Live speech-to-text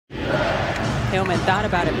Hillman thought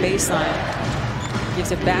about it baseline.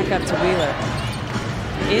 Gives it back up to Wheeler.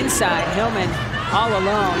 Inside, Hillman all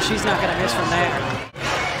alone. She's not going to miss from there.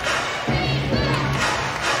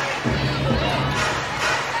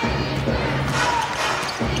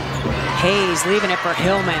 Hayes leaving it for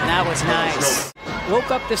Hillman. That was nice.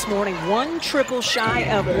 Woke up this morning 1 triple shy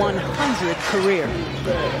of 100 career.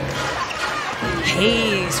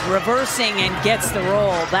 Hayes reversing and gets the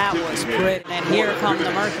roll. That was great. And here come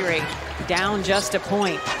the Mercury. Down just a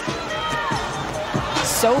point.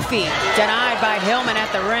 Sophie denied by Hillman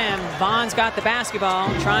at the rim. Vaughn's got the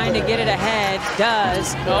basketball, trying to get it ahead.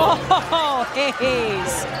 Does. Oh,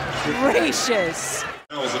 Hayes. Gracious.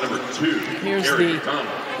 Here's the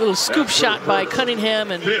little scoop shot by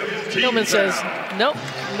Cunningham, and Hillman says, nope,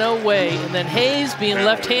 no way. And then Hayes, being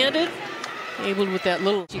left-handed, able with that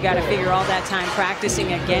little. You got to figure all that time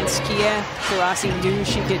practicing against Kia. Taurasi knew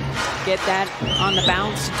she could get that on the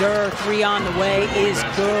bounce. Durr, 3 on the way is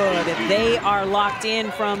good. They are locked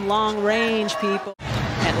in from long range, people.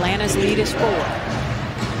 Atlanta's lead is 4.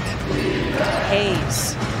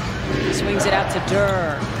 Hayes swings it out to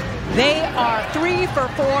Durr. They are 3 for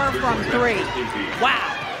 4 from 3. Wow.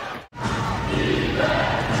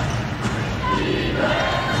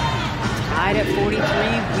 Tied at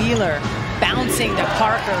 43, Wheeler bouncing to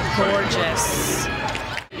Parker, gorgeous.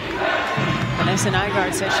 Vanessa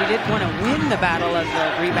Nygaard said she didn't want to win the battle of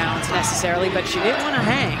the rebounds necessarily, but she didn't want to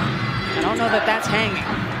hang. I don't know that that's hanging.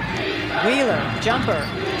 Wheeler, jumper,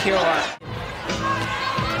 pure.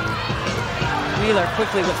 Wheeler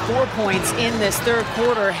quickly with 4 points in this third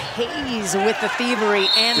quarter. Hayes with the thievery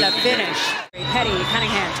and the finish. Petty,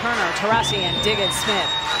 Cunningham, Turner, Taurasi, and Diggins-Smith.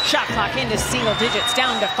 Shot clock into single digits,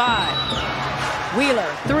 down to 5. Wheeler,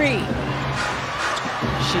 3.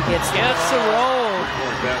 She gets the roll.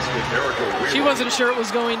 She wasn't sure it was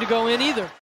going to go in either.